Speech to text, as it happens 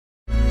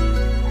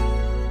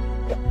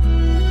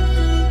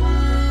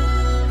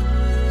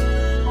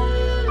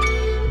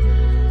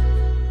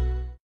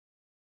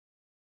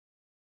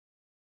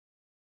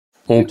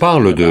On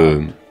parle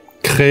de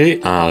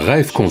créer un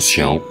rêve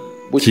conscient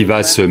qui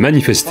va se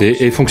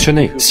manifester et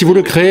fonctionner. Si vous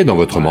le créez dans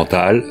votre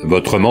mental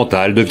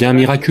devient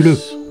miraculeux.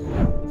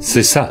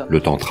 C'est ça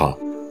le tantra.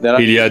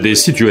 Il y a des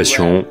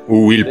situations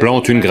où ils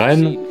plantent une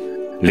graine,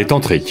 les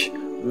tantriques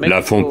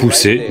la font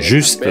pousser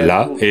juste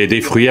là et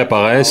des fruits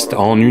apparaissent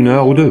en 1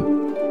 heure ou 2.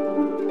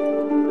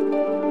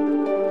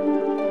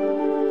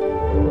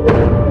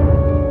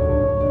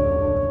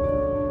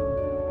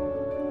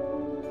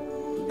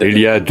 Il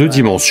y a 2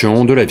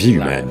 dimensions de la vie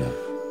humaine.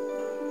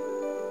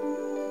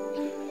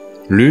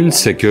 L'une,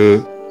 c'est que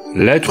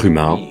l'être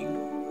humain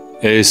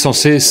est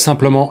censé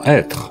simplement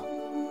être.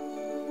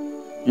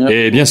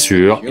 Et bien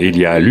sûr, il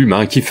y a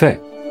l'humain qui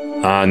fait.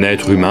 Un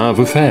être humain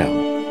veut faire.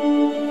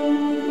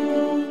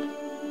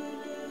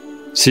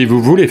 Si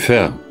vous voulez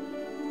faire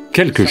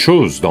quelque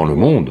chose dans le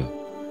monde,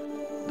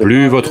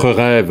 plus votre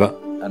rêve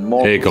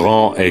est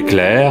grand et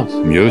clair,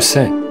 mieux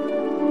c'est.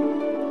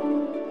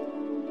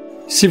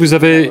 Si vous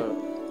avez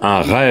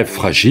un rêve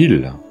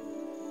fragile,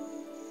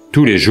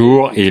 tous les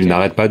jours, il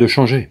n'arrête pas de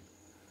changer.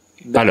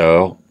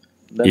 Alors,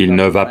 il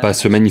ne va pas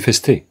se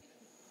manifester.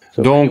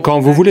 Donc, quand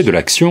vous voulez de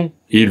l'action,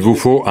 il vous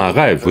faut un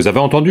rêve. Vous avez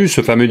entendu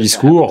ce fameux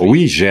discours, «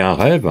 Oui, j'ai un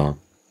rêve ».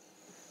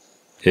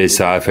 Et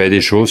ça a fait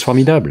des choses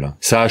formidables.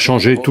 Ça a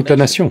changé toute la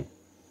nation.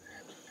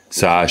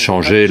 Ça a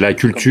changé la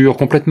culture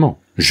complètement,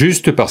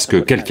 juste parce que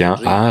quelqu'un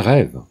a un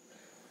rêve.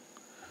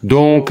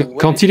 Donc,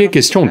 quand il est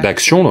question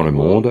d'action dans le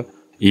monde,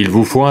 il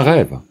vous faut un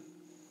rêve.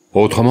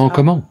 Autrement,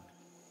 comment?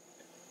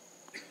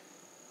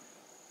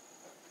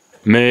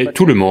 Mais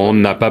tout le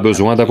monde n'a pas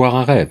besoin d'avoir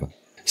un rêve.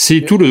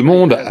 Si tout le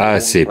monde a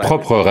ses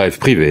propres rêves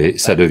privés,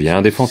 ça devient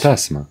des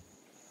fantasmes.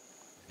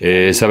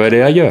 Et ça va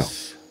aller ailleurs.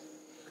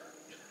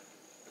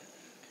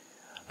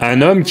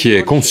 Un homme qui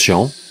est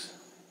conscient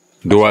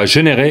doit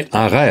générer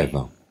un rêve.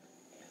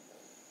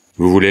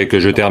 Vous voulez que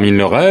je termine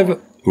le rêve,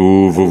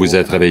 ou vous vous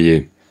êtes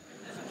réveillé?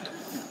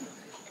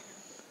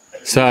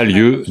 Ça a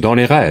lieu dans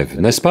les rêves,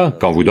 n'est-ce pas,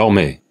 quand vous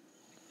dormez?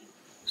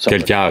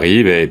 Quelqu'un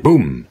arrive et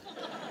boum,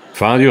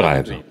 fin du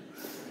rêve.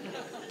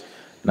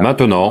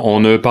 Maintenant, on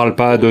ne parle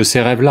pas de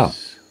ces rêves-là.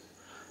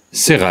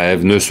 Ces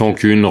rêves ne sont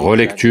qu'une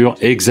relecture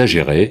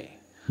exagérée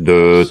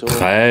de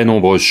très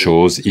nombreuses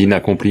choses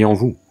inaccomplies en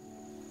vous.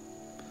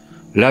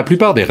 La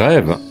plupart des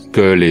rêves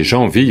que les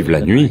gens vivent la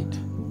nuit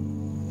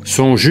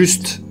sont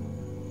juste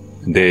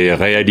des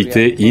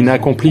réalités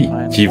inaccomplies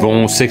qui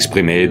vont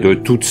s'exprimer de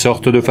toutes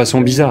sortes de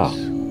façons bizarres.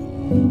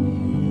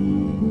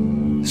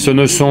 Ce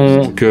ne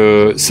sont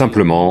que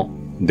simplement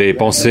des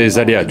pensées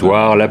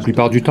aléatoires la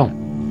plupart du temps.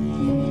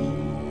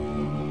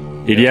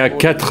 Il y a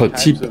 4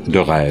 types de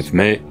rêves,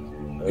 mais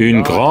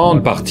une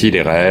grande partie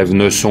des rêves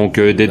ne sont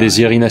que des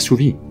désirs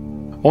inassouvis.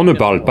 On ne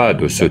parle pas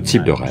de ce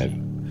type de rêve.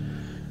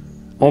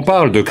 On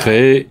parle de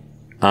créer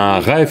un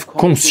rêve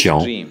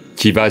conscient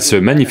qui va se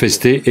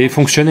manifester et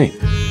fonctionner.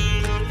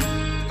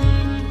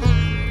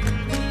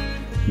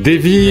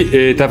 Devi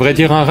est à vrai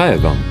dire un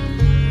rêve.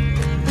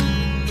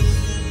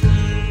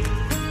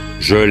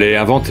 Je l'ai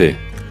inventée.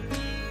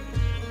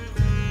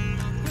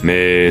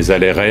 Mais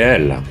elle est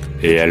réelle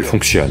et elle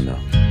fonctionne.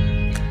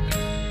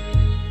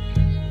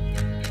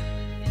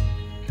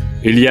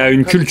 Il y a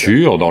une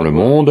culture dans le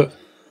monde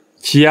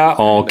qui a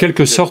en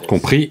quelque sorte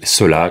compris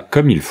cela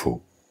comme il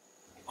faut.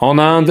 En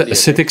Inde,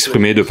 c'est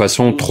exprimé de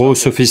façon trop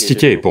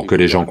sophistiquée pour que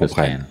les gens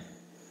comprennent.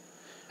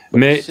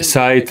 Mais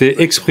ça a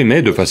été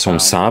exprimé de façon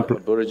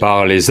simple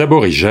par les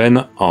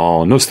aborigènes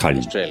en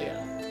Australie.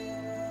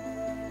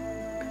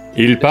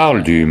 Ils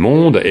parlent du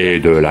monde et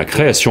de la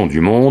création du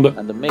monde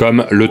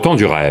comme le temps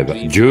du rêve,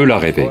 Dieu l'a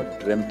rêvé.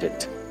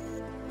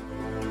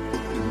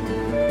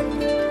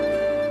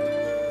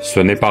 Ce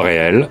n'est pas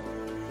réel.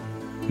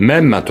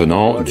 Même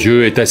maintenant,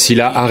 Dieu est assis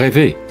là à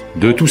rêver.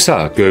 De tout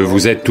ça, que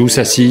vous êtes tous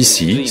assis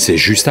ici, c'est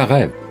juste un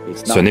rêve.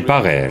 Ce n'est pas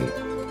réel.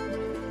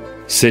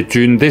 C'est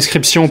une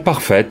description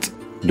parfaite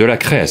de la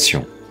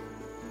création.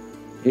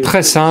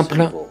 Très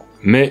simple,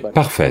 mais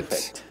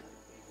parfaite.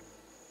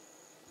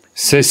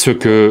 C'est ce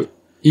que,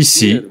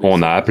 ici,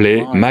 on a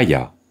appelé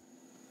Maya.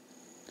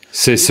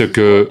 C'est ce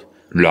que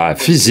la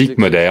physique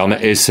moderne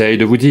essaye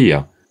de vous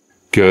dire,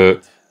 que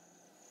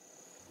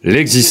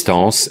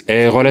l'existence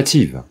est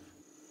relative.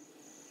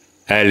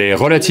 Elle est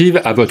relative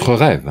à votre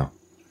rêve.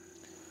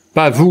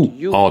 Pas vous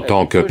en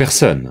tant que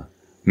personne,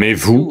 mais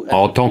vous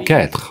en tant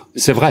qu'être,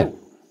 c'est vrai.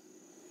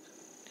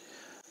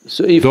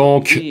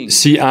 Donc,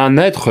 si un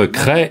être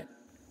crée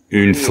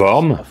une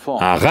forme,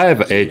 un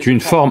rêve est une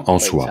forme en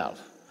soi.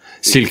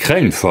 S'il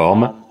crée une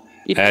forme,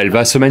 elle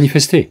va se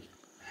manifester.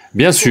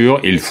 Bien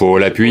sûr, il faut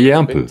l'appuyer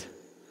un peu.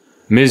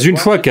 Mais une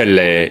fois qu'elle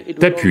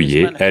est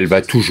appuyée, elle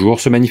va toujours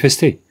se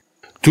manifester.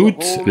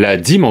 Toute la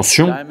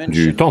dimension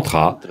du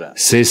tantra,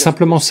 c'est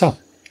simplement ça.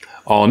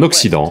 En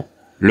Occident,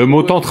 le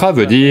mot tantra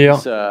veut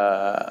dire...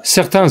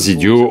 Certains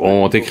idiots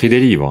ont écrit des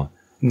livres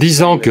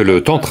disant que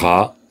le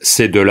tantra,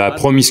 c'est de la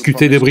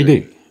promiscuité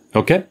débridée,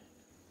 ok?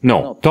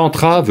 Non,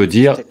 tantra veut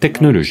dire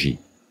technologie.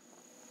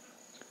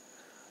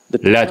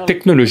 La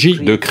technologie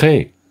de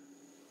créer.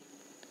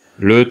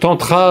 Le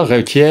tantra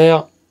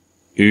requiert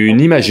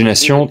une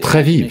imagination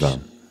très vive.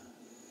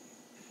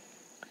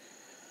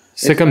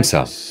 C'est comme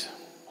ça.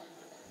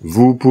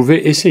 Vous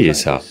pouvez essayer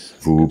ça,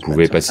 vous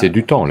pouvez passer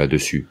du temps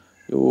là-dessus.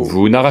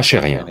 Vous n'arrachez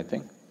rien.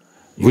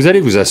 Vous allez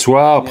vous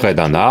asseoir près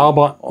d'un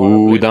arbre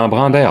ou d'un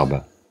brin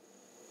d'herbe.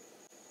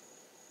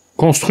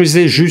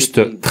 Construisez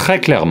juste très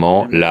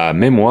clairement la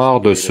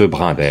mémoire de ce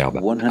brin d'herbe,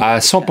 à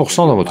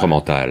 100% dans votre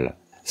mental.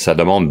 Ça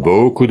demande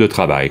beaucoup de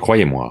travail,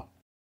 croyez-moi.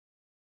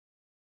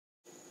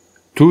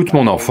 Toute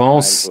mon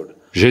enfance,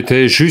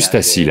 j'étais juste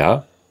assis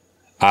là,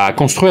 à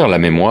construire la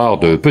mémoire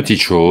de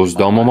petites choses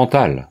dans mon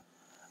mental.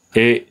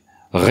 Et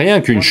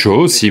rien qu'une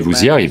chose, si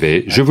vous y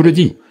arrivez, je vous le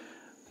dis,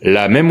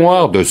 la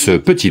mémoire de ce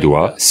petit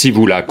doigt, si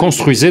vous la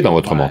construisez dans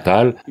votre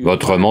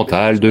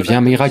mental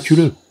devient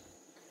miraculeux.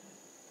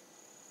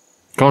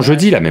 Quand je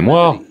dis la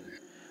mémoire,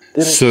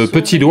 ce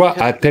petit doigt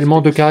a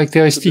tellement de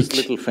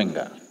caractéristiques.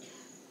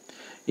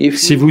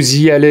 Si vous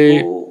y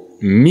allez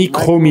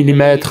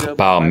micromillimètre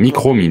par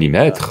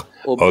micromillimètre,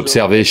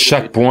 observez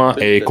chaque point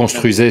et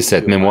construisez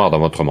cette mémoire dans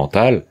votre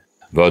mental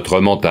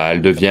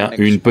devient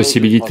une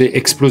possibilité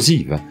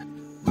explosive.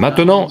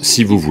 Maintenant,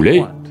 si vous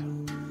voulez,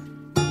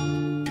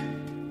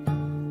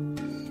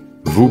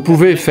 vous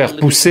pouvez faire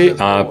pousser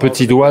un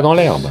petit doigt dans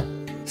l'herbe.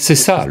 C'est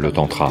ça, le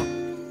tantra.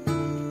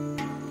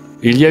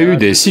 Il y a eu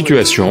des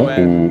situations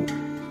où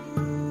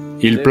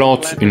ils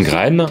plantent une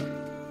graine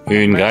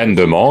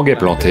de mangue est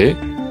plantée,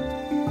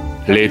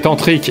 les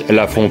tantriques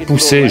la font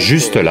pousser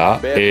juste là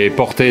et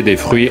porter des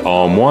fruits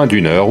en moins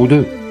d'1 heure ou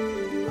 2.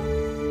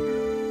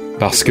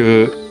 Parce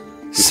que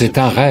c'est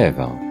un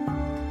rêve.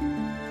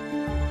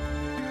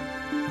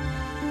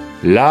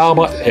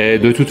 L'arbre est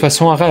de toute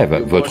façon un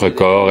rêve, votre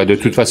corps est de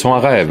toute façon un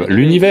rêve,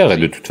 l'univers est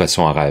de toute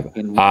façon un rêve.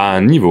 À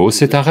un niveau,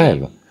 c'est un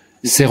rêve.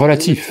 C'est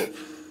relatif.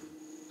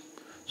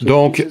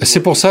 Donc,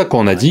 c'est pour ça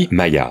qu'on a dit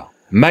Maya.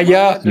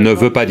 Maya ne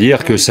veut pas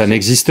dire que ça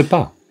n'existe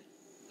pas.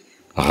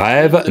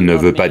 Rêve ne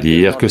veut pas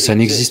dire que ça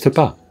n'existe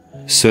pas.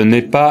 Ce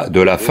n'est pas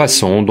de la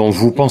façon dont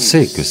vous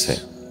pensez que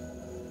c'est.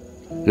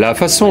 La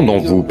façon dont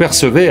vous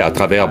percevez à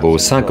travers vos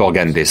 5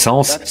 organes des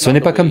sens, ce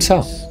n'est pas comme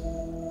ça.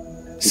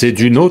 C'est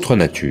d'une autre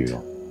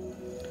nature.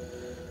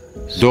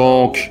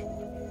 Donc,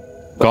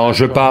 quand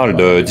je parle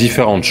de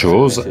différentes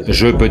choses,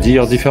 je peux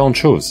dire différentes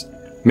choses,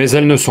 mais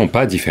elles ne sont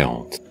pas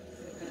différentes.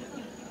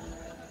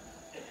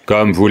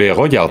 Comme vous les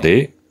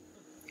regardez,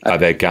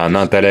 avec un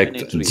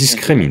intellect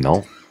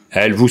discriminant,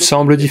 elles vous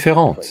semblent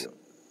différentes.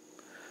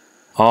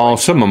 En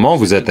ce moment,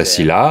 vous êtes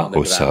assis là,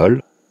 au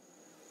sol,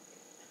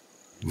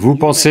 vous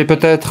pensez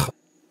peut-être,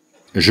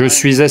 je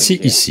suis assis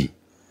ici,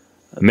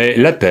 mais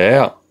la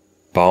Terre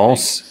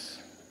pense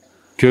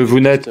que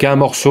vous n'êtes qu'un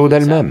morceau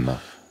d'elle-même.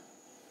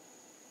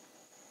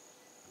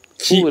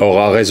 Qui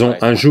aura raison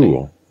un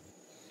jour?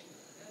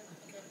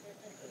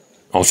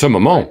 En ce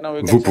moment,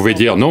 vous pouvez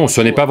dire non,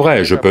 ce n'est pas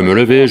vrai, je peux me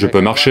lever, je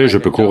peux marcher, je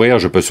peux courir,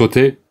 je peux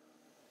sauter.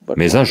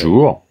 Mais un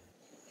jour,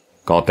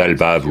 quand elle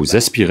va vous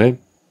aspirer,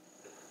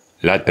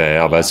 la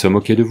Terre va se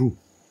moquer de vous.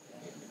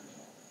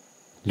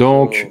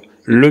 Donc,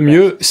 le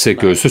mieux, c'est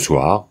que ce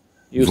soir,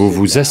 vous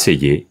vous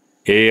asseyez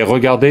et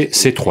regardez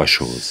ces 3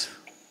 choses.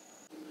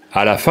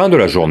 À la fin de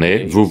la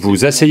journée, vous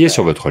vous asseyez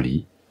sur votre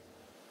lit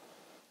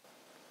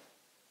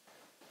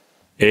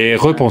et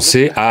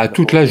repensez à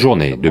toute la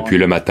journée, depuis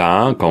le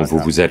matin, quand vous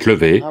vous êtes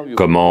levé,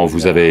 comment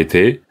vous avez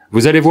été.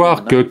 Vous allez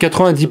voir que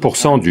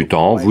 90% du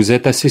temps, vous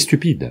êtes assez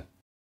stupide.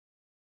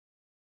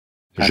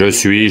 Je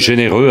suis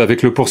généreux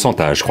avec le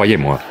pourcentage,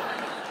 croyez-moi.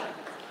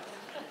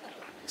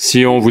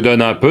 Si on vous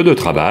donne un peu de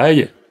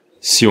travail,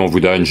 si on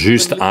vous donne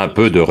juste un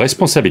peu de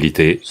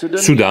responsabilité,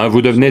 soudain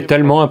vous devenez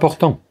tellement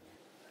important.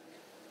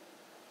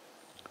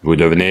 Vous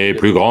devenez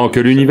plus grand que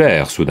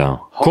l'univers,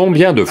 soudain.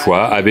 Combien de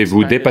fois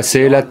avez-vous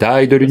dépassé la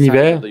taille de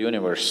l'univers?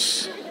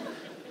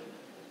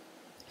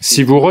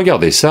 Si vous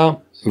regardez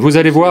ça, vous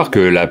allez voir que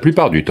la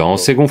plupart du temps,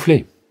 c'est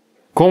gonflé.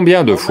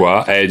 Combien de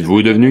fois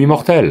êtes-vous devenu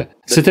immortel?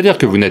 C'est-à-dire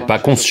que vous n'êtes pas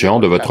conscient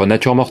de votre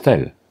nature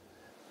mortelle.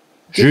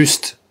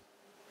 Juste.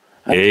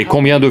 Et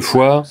combien de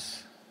fois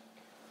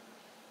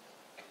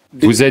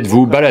vous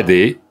êtes-vous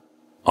baladé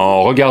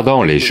en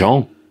regardant les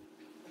gens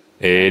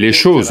et les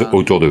choses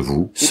autour de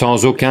vous,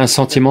 sans aucun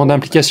sentiment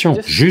d'implication,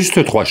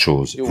 juste 3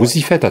 choses, vous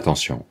y faites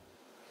attention.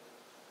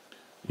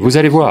 Vous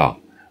allez voir,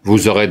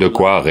 vous aurez de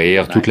quoi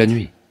rire toute la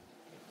nuit.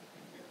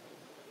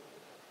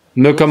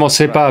 Ne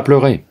commencez pas à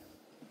pleurer.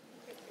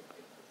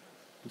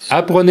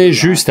 Apprenez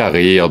juste à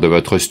rire de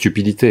votre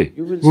stupidité,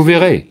 vous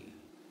verrez.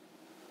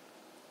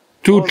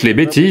 Toutes les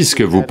bêtises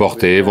que vous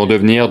portez vont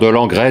devenir de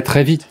l'engrais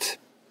très vite.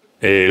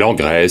 Et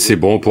l'engrais, c'est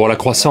bon pour la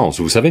croissance,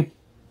 vous savez?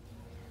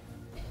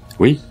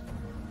 Oui.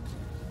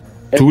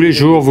 Tous les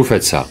jours, vous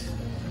faites ça.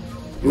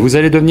 Vous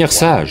allez devenir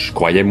sage,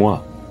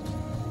 croyez-moi.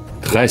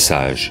 Très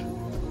sage.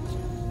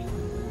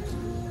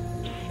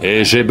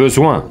 Et j'ai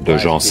besoin de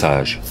gens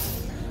sages.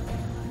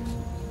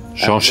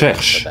 J'en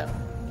cherche.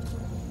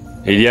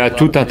 Il y a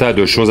tout un tas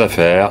de choses à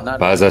faire,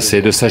 pas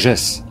assez de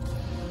sagesse.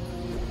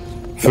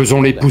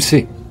 Faisons-les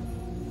pousser.